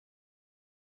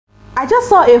I just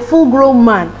saw a full-grown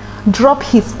man drop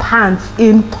his pants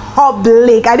in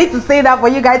public. I need to say that for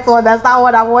you guys to understand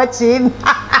what I'm watching.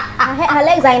 Her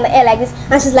legs are in the air like this,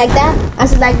 and she's like that, and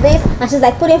she's like this, and she's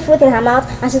like putting fruit in her mouth,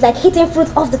 and she's like hitting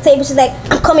fruit off the table. She's like,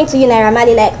 I'm coming to you, Naira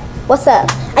Marley. Like, what's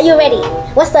up? Are you ready?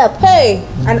 What's up? Hey,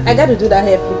 and I got to do that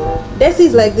hair flip.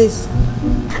 Desi's like this.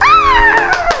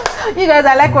 You guys,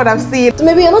 I like what I'm seeing.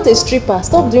 Maybe you're not a stripper.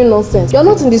 Stop doing nonsense. You're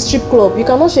not in the strip club. You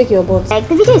cannot shake your butt. Like,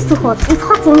 the video is too hot. It's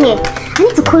hot in here. I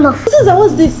need to cool off.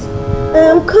 What's this?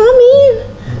 I'm coming.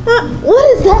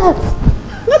 What is that?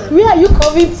 Where are you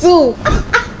coming to?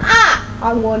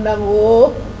 I'm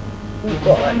wonderful. I'm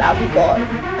gone.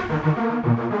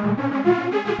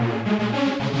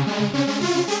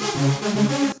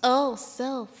 Oh,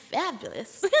 so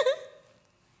fabulous.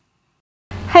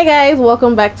 Hi guys,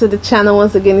 welcome back to the channel.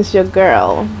 Once again, it's your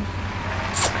girl,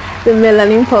 the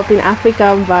melanin popping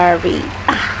African Barbie.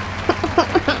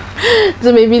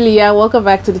 Dumebi Lea, welcome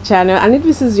back to the channel. And if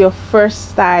this is your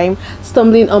first time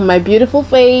stumbling on my beautiful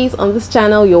face on this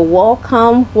channel, you're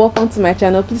welcome to my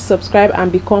channel. Please subscribe and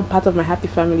become part of my happy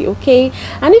family, okay?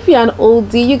 And if you're an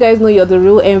oldie, you guys know you're the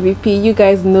real MVP. You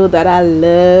guys know that I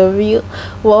love you.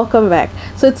 Welcome back.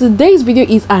 So today's video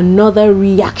is another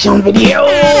reaction video.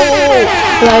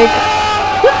 Like,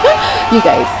 you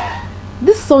guys,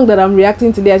 this song that I'm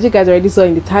reacting today, as you guys already saw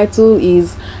in the title,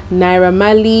 is Naira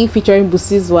Marley featuring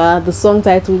Busiswa. The song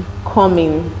title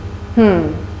Coming.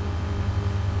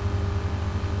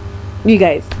 You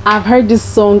guys, I've heard this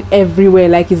song everywhere.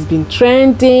 Like, it's been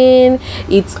trending,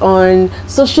 it's on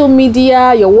social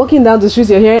media. You're walking down the street,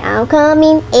 you're hearing I'm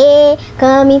coming,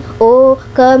 coming, oh,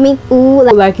 coming, ooh.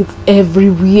 Like, it's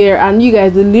everywhere. And you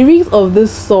guys, the lyrics of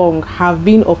this song have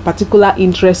been of particular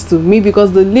interest to me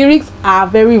because the lyrics are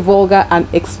very vulgar and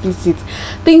explicit.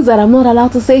 Things that I'm not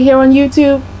allowed to say here on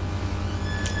YouTube.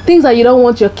 Things that you don't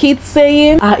want your kids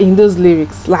saying are in those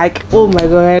lyrics. Like, oh my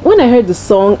god. When I heard the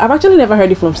song, I've actually never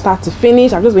heard it from start to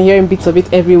finish. I've just been hearing bits of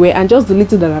it everywhere, and just the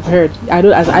little that I've heard, I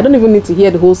don't even need to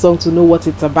hear the whole song to know what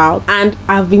it's about. And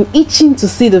I've been itching to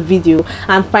see the video,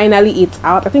 and finally it's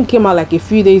out. I think it came out like a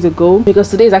few days ago, because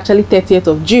today is actually 30th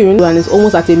of June and it's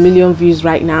almost at 1 million views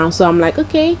right now. So I'm like,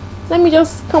 okay, let me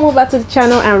just come over to the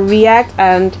channel and react.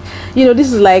 And you know,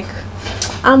 this is like,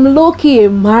 I'm low-key a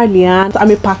Marlian.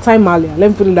 I'm a part-time Marlian, let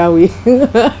me put it that way.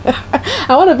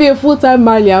 I want to be a full-time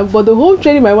Marlian, but the home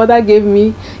training my mother gave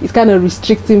me is kind of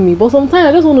restricting me. But sometimes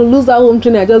I just want to lose that home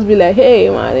training. I just be like, hey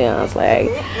Marlians, like,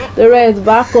 the rest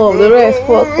back up, the rest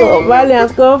fuck up,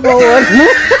 Marlians go forward.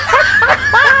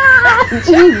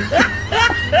 Jeez.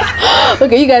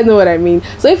 Okay, you guys know what I mean.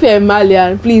 So if you're a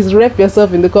Malian, please rep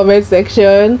yourself in the comment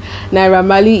section. Naira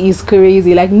Marley is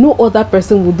crazy. Like, no other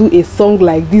person would do a song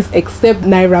like this except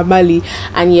Naira Marley.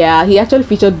 And yeah, he actually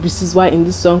featured Busiswa in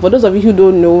this song. For those of you who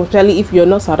don't know, especially if you're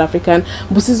not South African,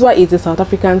 Busiswa is a South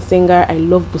African singer. I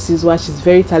love Busiswa. She's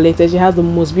very talented. She has the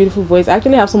most beautiful voice. I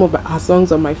actually have some of her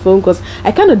songs on my phone because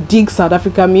I kind of dig South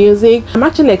African music. I'm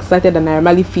actually excited that Naira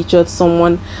Marley featured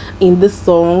someone in this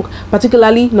song.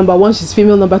 Particularly, number one, she's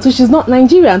female. Number two, she's not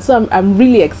Nigerian, so I'm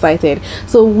really excited.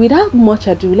 So without much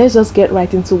ado, let's just get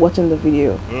right into watching the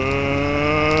video.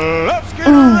 Let's get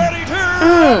ready to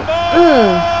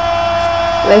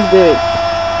Let's do it.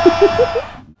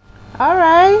 All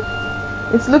right,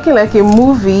 it's looking like a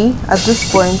movie at this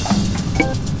point.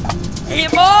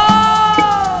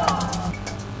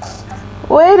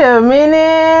 Wait a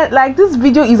minute, like, this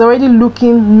video is already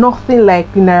looking nothing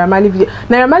like the Naira Marley video.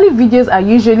 Naira Marley videos are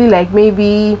usually like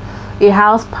maybe a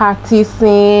house party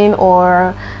scene,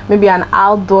 or maybe an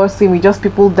outdoor scene with just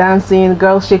people dancing,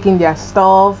 girls shaking their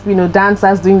stuff, you know,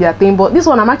 dancers doing their thing. But this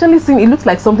one, I'm actually seeing, it looks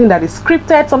like something that is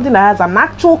scripted, something that has an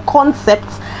actual concept.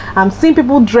 I'm seeing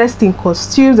people dressed in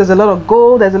costumes. There's a lot of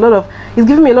gold, there's a lot of, it's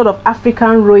giving me a lot of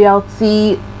African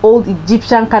royalty, old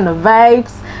Egyptian kind of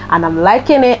vibes, and I'm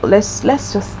liking it. Let's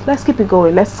keep it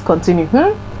going. Let's continue.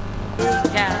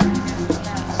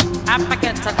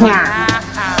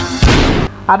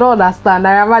 I don't understand.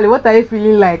 Naira Marley, what are you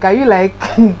feeling like? Are you like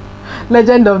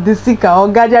Legend of the Seeker or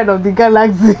Guardian of the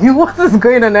Galaxy? What is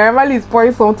going on? Naira Marley is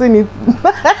pouring something in.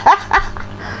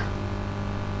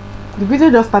 The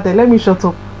video just started. Let me shut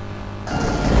up.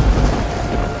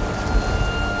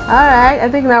 Alright, I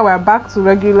think now we're back to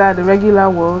the regular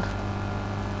world.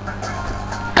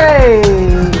 Hey!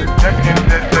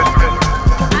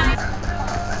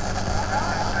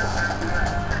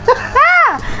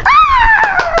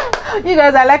 You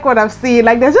guys, I like what I'm seeing.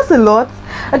 Like, there's just a lot.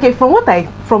 okay, from what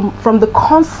from the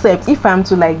concept, if I'm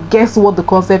to like guess what the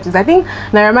concept is, I think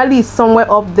Naira Marley is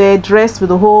somewhere up there dressed with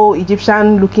the whole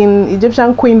Egyptian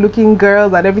queen looking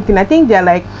girls and everything. I think they're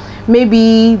like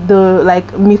maybe the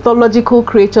like mythological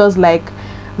creatures like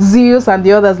Zeus and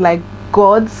the others like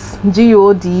gods,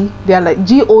 G-O-D. They're like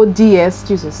G-O-D-S.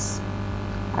 Jesus,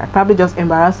 I probably just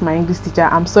embarrassed my English teacher.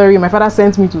 I'm sorry. My father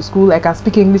sent me to school. I can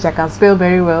speak English. I can spell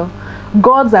very well.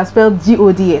 Gods are spelled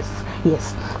G-O-D-S.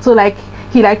 Yes. So like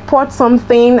he like poured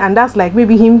something, and that's like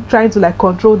maybe him trying to like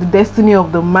control the destiny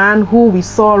of the man who we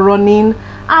saw running.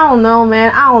 I don't know,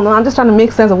 man. I don't know. I'm just trying to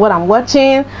make sense of what I'm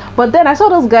watching. But then I saw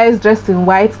those guys dressed in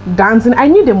white dancing. I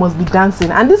knew they must be dancing.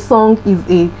 And this song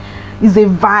is a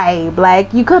vibe.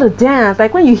 Like you gotta dance.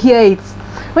 Like when you hear it,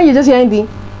 when you're just hearing the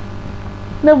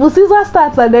Busiswa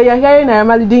starts and then you're hearing Naira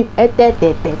Marley doing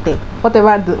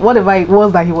whatever it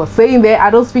was that he was saying there.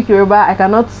 I don't speak Yoruba. I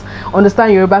cannot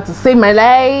understand Yoruba to save my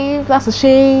life. That's a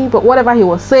shame. But whatever he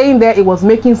was saying there, it was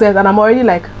making sense, and I'm already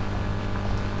like,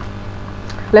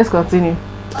 let's continue.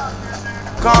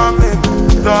 Coming,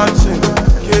 touching,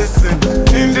 kissing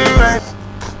in the rain.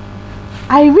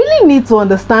 I really need to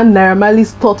understand Naira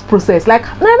Marley's thought process. Like,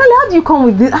 Naira Marley, how do you come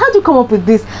with this? How do you come up with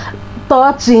this?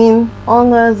 Touching,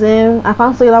 orgasm, I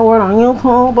can't say that word on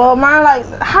YouTube, but man, like,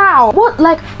 how? What,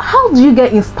 like, how do you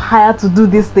get inspired to do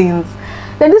these things?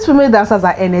 Then these female dancers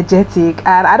are energetic,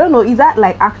 and I don't know, is that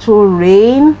like actual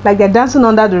rain? Like they're dancing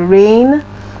under the rain?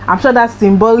 I'm sure that's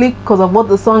symbolic because of what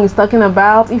the song is talking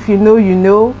about. If you know, you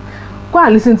know. Go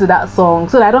and listen to that song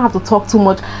so that I don't have to talk too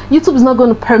much. YouTube is not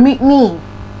going to permit me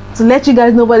to let you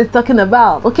guys know what it's talking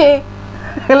about, okay?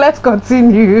 Let's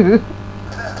continue.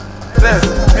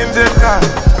 In the car,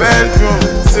 bedroom,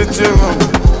 sitting room,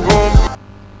 boom.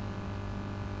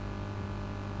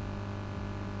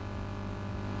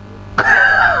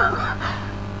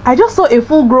 I just saw a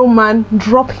full-grown man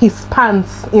drop his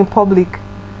pants in public.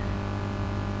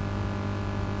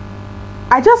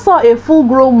 I just saw a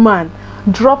full-grown man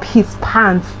drop his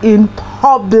pants in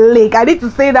public. I need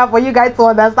to say that for you guys to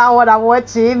understand what I'm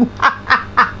watching.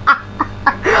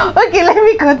 Okay, let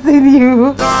me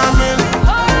continue.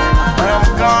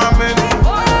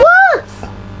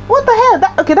 What the hell?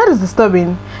 Okay, that is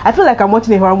disturbing. I feel like I'm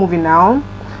watching a horror movie now.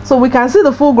 So we can see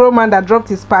the full-grown man that dropped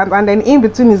his pants, and then in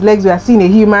between his legs we are seeing a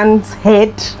human's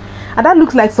head, and that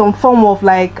looks like some form of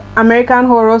like American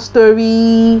Horror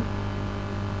Story,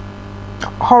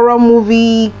 horror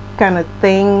movie kind of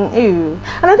thing. Ew.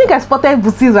 And I think I spotted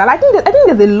Busiswa. I think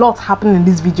there's a lot happening in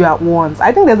this video at once.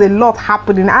 I think there's a lot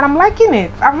happening, and I'm liking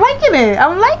it. I'm liking it.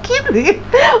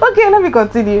 Okay, let me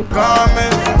continue.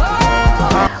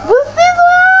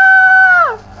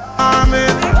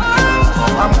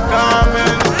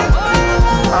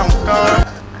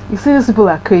 You see, these people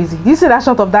are crazy. Do you see that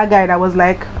shot of that guy that was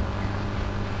like,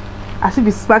 as if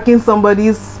he's smacking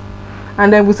somebody's,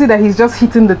 and then we see that he's just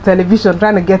hitting the television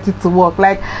trying to get it to work.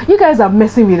 Like, you guys are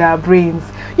messing with our brains.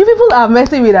 You people are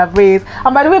messing with our brains.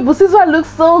 And by the way, Busiswa looks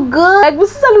so good. Like,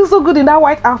 Busiswa looks so good in that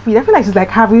white outfit. I feel like she's like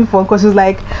having fun because she's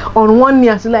like on one knee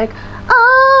and she's like,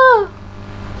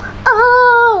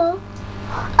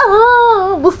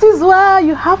 Busiswa,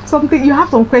 you have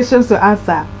some questions to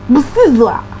answer.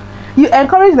 Busiswa, you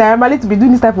encourage Naira Marley to be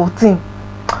doing this type of thing.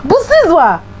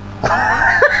 Busiswa.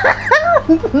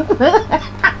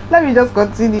 Let me just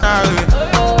continue.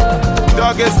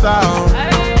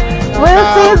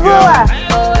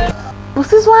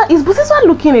 Busiswa, is Busiswa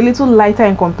looking a little lighter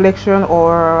in complexion,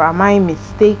 or am I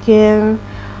mistaken?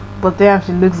 But damn,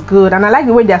 she looks good, and I like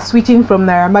the way they're switching from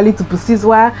Naira Marley to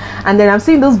Busiswa, and then I'm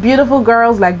seeing those beautiful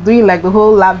girls like doing like the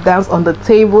whole lap dance on the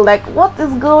table. Like, what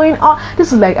is going on?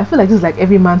 This is like, I feel like this is like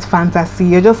every man's fantasy.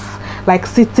 You're just like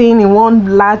sitting in one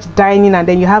large dining, and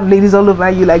then you have ladies all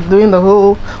over you like doing the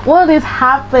whole, what is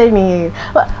happening?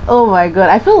 But oh my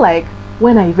god, I feel like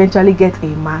when I eventually get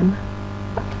a man,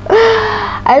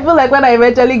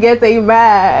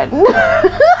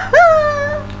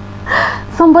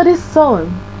 somebody's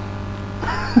son.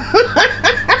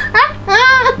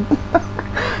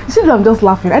 See, I'm just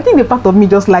laughing. I think the part of me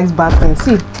just likes bad things.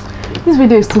 See, this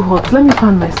video is too hot. Let me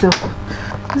fan myself.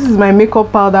 This is my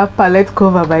makeup powder palette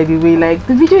cover, by the way. Like,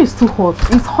 the video is too hot.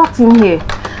 It's hot in here.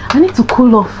 I need to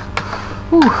cool off.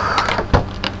 Ooh.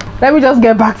 Let me just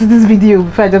get back to this video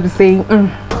before I just be saying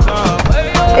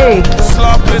hey.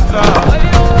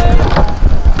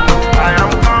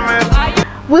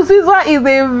 Busiswa is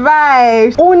a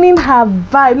vibe, owning her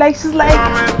vibe. Like, she's like,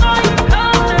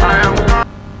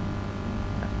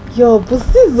 yo,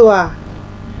 Busiswa,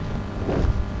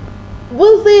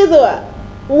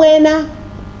 winner.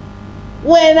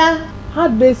 How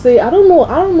do they say? I don't know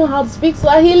how to speak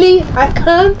Swahili. I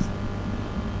can't.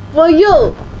 For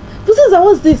you. Busiswa,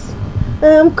 what's this?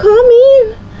 I'm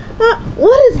coming.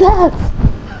 What is that?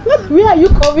 Where are you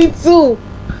coming to?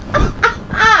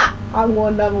 I'm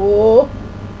wonderful.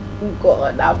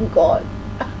 God, I'm God.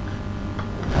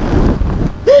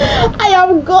 I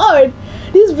am God.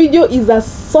 This video is as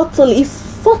subtle, it's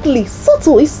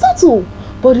subtle,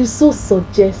 but it's so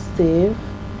suggestive.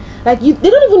 Like they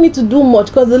don't even need to do much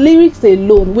because the lyrics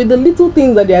alone, with the little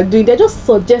things that they are doing, they're just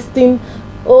suggesting.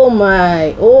 Oh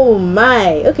my.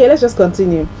 Okay, let's just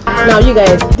continue. Now, you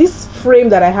guys, this frame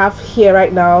that I have here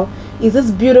right now is this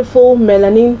beautiful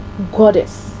melanin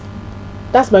goddess.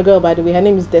 That's my girl, by the way. Her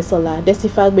name is Desola. Desi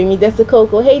Fagbemi, Desi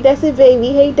Coco. Hey, Desi baby.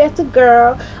 Hey, Desi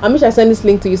girl. I wish I send this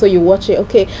link to you so you watch it.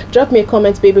 Okay, drop me a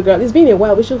comment, baby girl. It's been a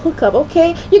while. We should hook up.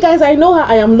 Okay, you guys, I know her.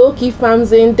 I am low-key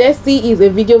famzing. Desi is a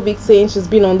video vixen. She's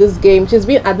been on this game. She's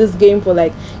been at this game for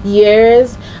like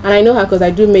years, and I know her because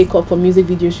I do makeup for music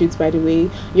video shoots, by the way.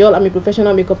 Y'all, I'm a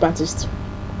professional makeup artist.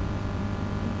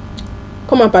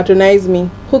 Come and patronize me.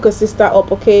 Hook a sister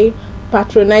up, okay?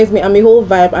 Patronize me. I'm a whole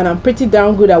vibe and I'm pretty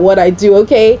damn good at what I do.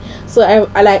 Okay, so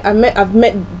I've met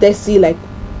Desi like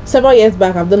several years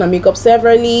back. I've done her makeup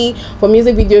severally for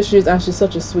music video shoots, and she's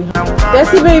such a sweetheart.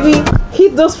 Desi baby,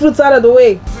 hit those fruits out of the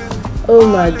way. Oh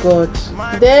my god,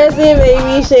 Desi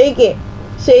baby, shake it,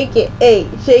 hey,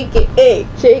 shake it, hey,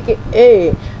 shake it,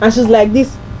 hey. And she's like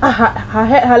this.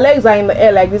 Her legs are in the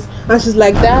air like this, and she's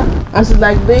like that, and she's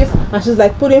like this, and she's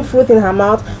like putting fruit in her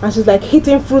mouth, and she's like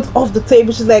hitting fruit off the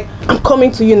table. She's like, I'm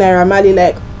coming to you, Naira Marley.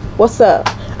 Like, what's up?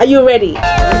 Are you ready?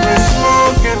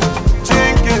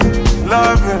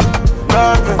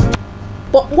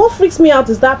 But what freaks me out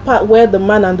is that part where the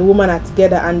man and the woman are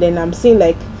together, and then I'm seeing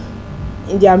like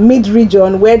in their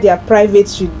mid-region where their private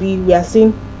should be, we are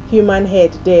seeing human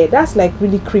head there. That's like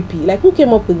really creepy. Like, who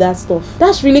came up with that stuff?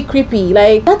 That's really creepy.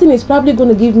 Like, that thing is probably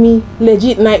gonna give me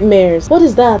legit nightmares. What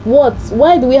is that? What?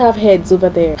 Why do we have heads over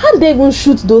there? How did they even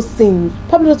shoot those scenes?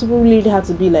 Probably those people really had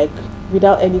to be like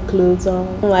without any clothes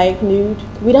on, like nude,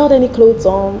 without any clothes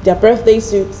on, their birthday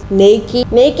suits, naked.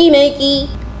 Desi,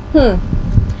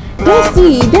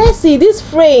 this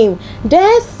frame.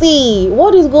 Desi,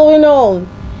 what is going on?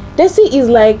 Desi is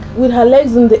like with her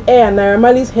legs in the air, and Naira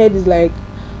Marley's head is like,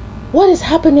 what is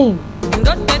happening?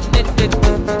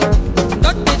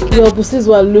 Yo,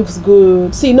 Busiswa looks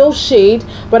good. See, no shade,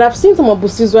 but I've seen some of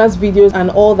Busiswa's videos and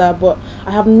all that, but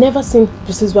I have never seen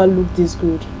Busiswa look this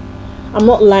good. I'm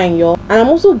not lying, y'all. And I'm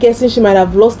also guessing she might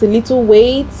have lost a little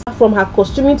weight from her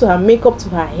costuming to her makeup to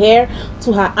her hair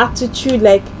to her attitude.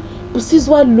 Like,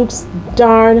 Busiswa looks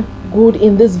darn good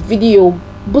in this video.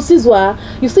 Busiswa,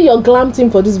 you see your glam team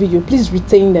for this video, please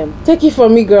retain them. Take it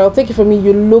from me, girl. Take it from me.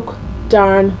 You look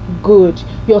darn good.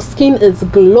 Your skin is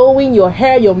glowing, your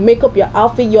hair, your makeup, your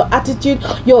outfit, your attitude,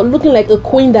 you're looking like a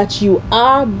queen that you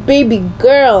are, baby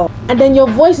girl. And then your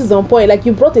voice is on point. Like,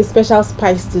 you brought a special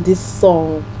spice to this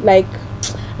song. Like,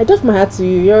 I doff my hat to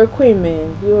you. You're a queen,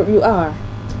 man. You are.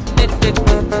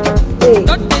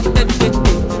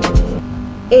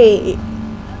 Hey,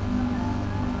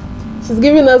 she's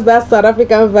giving us that South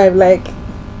African vibe. Like,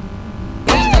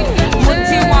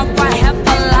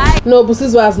 no,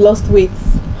 Busiswa has lost weight.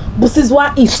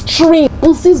 Busiswa is trim.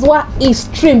 Busiswa is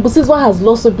trim. Busiswa has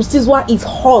lost weight. Busiswa is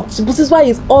hot. Busiswa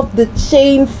is off the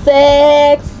chain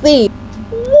sexy.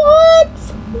 What?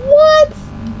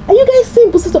 Are you guys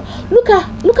seeing Busiswa? Look at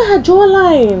her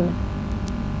jawline.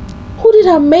 Who did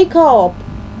her makeup?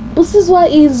 Busiswa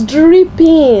is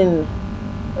dripping.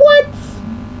 What?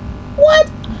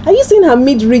 Are you seeing her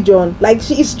mid-region? Like,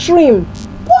 she is trim.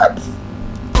 What?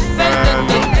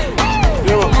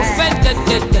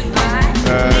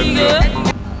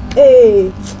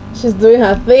 Hey, she's doing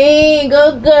her thing.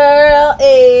 Go girl.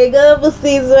 Hey, go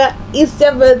Busiswa. It's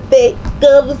your birthday.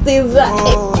 Go Busiswa.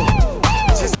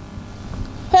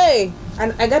 Hey,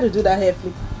 and I gotta do that hair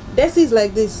flip. Desi's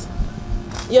like this.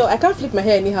 Yo, I can't flip my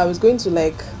hair anyhow. It's going to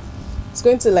like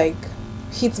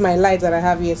hit my lights that I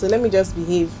have here. So let me just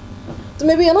behave. So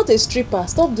maybe you're not a stripper.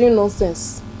 Stop doing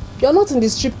nonsense. You're not in the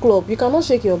strip club. You cannot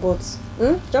shake your butt.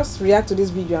 Just react to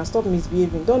this video and stop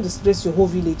misbehaving. Don't disgrace your whole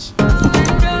village.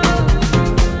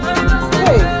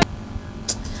 Hey.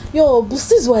 Yo,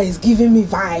 Busiswa is giving me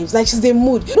vibes. Like, she's in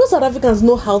mood. You know, South Africans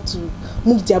know how to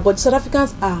move their body. South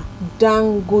Africans are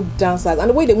damn good dancers. And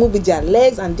the way they move with their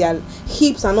legs and their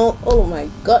hips and all. Oh my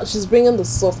god, she's bringing the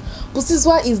sauce.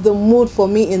 Busiswa is the mood for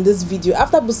me in this video.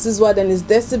 After Busiswa, then it's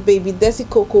Desi baby, Desi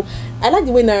Coco. I like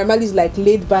the way Naira Marley is like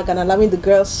laid back and allowing the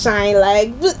girls shine.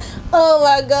 Like, oh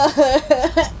my god.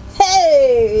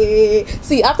 Hey,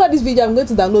 see, after this video I'm going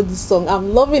to download this song.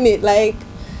 I'm loving it. Like,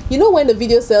 you know, when the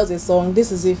video sells a song,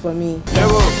 this is it for me.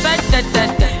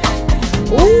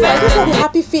 Ooh, I just saw the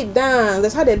happy feet dance.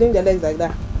 That's how they're doing their legs like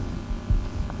that.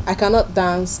 I cannot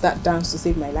dance that dance to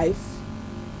save my life.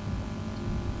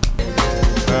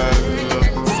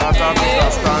 South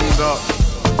Africa stand up.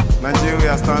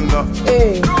 Nigeria stand up.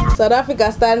 Hey, South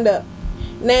Africa stand up.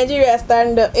 Nigeria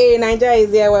stand up. Hey, Nigeria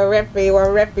is here. We're rapping.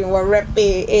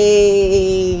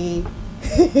 Hey.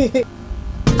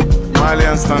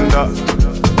 Malian stand up.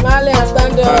 Malian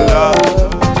stand up. Stand up.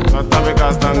 South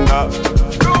Africa stand up.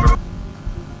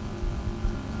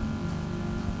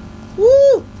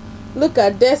 Woo! Look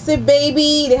at Desi,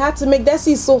 baby. They had to make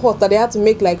Desi is so hot that they had to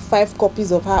make like 5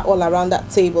 copies of her all around that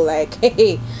table. Like,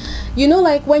 hey, you know,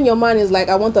 like when your man is like,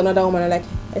 I want another woman. I'm like,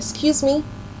 excuse me,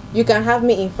 you can have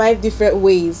me in 5 different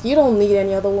ways. You don't need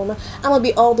any other woman. I'm gonna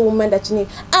be all the woman that you need.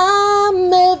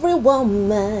 I'm every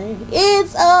woman.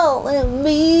 It's all in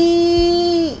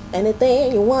me.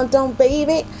 Anything you want, don't,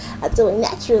 baby. I do it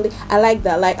naturally. I like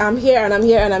that. Like, I'm here and I'm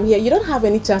here and I'm here. You don't have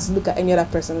any chance to look at any other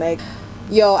person. Like,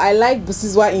 yo, I like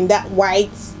Busiswa in that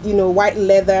white, you know, white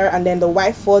leather and then the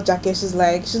white fur jacket. She's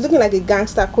looking like a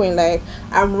gangster queen. Like,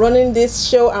 I'm running this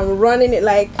show, I'm running it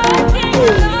like, hey.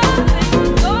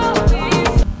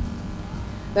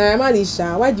 Naira Marley,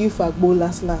 why do you fagbo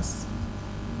last?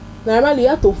 Naira Marley, you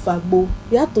have to fagbo.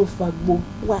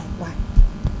 Why?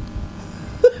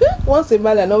 Once a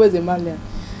Malian, always a Malian.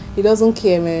 He doesn't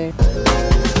care, man.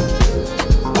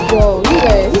 Yo, you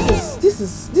guys, this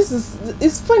is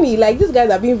it's funny. Like, these guys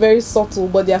are being very subtle,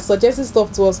 but they are suggesting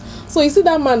stuff to us. So you see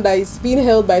that man that is being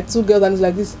held by 2 girls and it's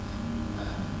like this.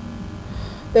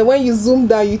 Then when you zoom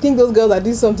down, you think those girls are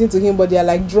doing something to him, but they are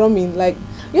like drumming. Like,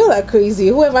 you're like crazy.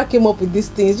 Whoever came up with these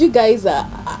things, you guys are,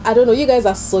 I don't know, you guys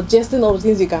are suggesting all the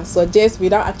things you can suggest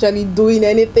without actually doing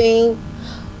anything.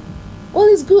 Well,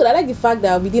 it's good. I like the fact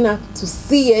that we didn't have to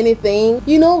see anything.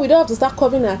 You know, we don't have to start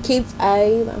covering our kids'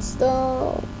 eyes and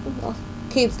stuff.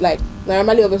 Kids, like, Naira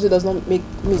Marley obviously does not make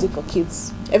music for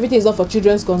kids. Everything is not for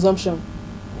children's consumption.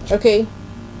 Okay?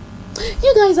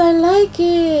 You guys, I like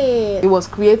it. It was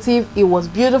creative. It was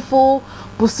beautiful.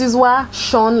 Busiswa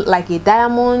shone like a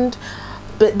diamond.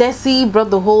 But Desi brought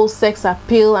the whole sex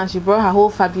appeal and she brought her whole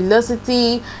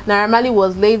fabulosity. Naira Marley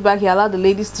was laid back. He allowed the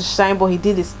ladies to shine, but he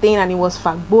did his thing and he was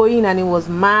fuckboying and he was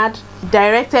mad.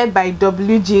 Directed by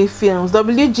WG Films.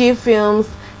 WG Films,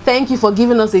 thank you for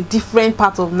giving us a different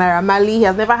part of Naira Marley. He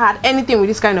has never had anything with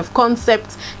this kind of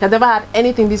concept. He has never had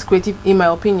anything this creative, in my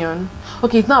opinion.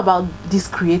 Okay, it's not about this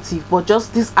creative, but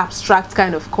just this abstract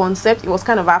kind of concept. It was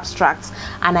kind of abstract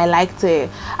and I liked it.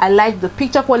 I liked the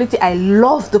picture quality. I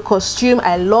love the costume.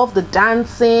 I love the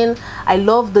dancing. I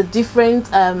love the different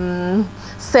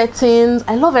settings.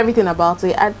 I love everything about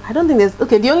it. I don't think there's,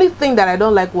 okay, the only thing that I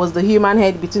don't like was the human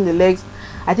head between the legs.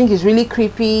 I think it's really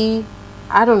creepy.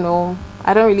 I don't know,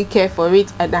 I don't really care for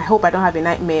it and I hope I don't have a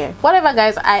nightmare. Whatever,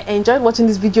 guys, I enjoyed watching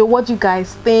this video. What do you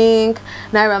guys think?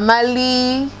 Naira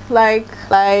Marley, like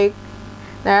Naira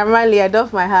Marley, I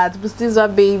love my heart.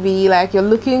 Busiswa, baby, like, you're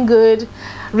looking good.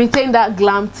 Retain that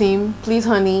glam team, please,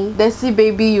 honey. Desi,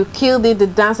 baby, you killed it. The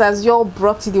dancers, you all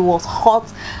brought it. It was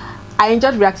hot. I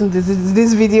enjoyed reacting to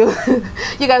this video.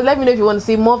 You guys, let me know if you want to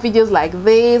see more videos like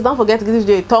this. Don't forget to give this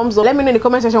video a thumbs up. Let me know in the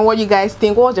comment section what you guys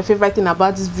think. What was your favorite thing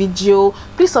about this video?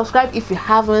 Please subscribe if you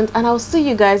haven't, and I'll see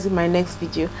you guys in my next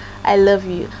video. I love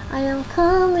you. I am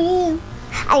coming.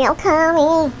 I am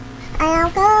coming. I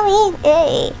am coming.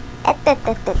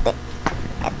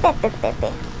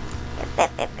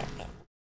 Hey.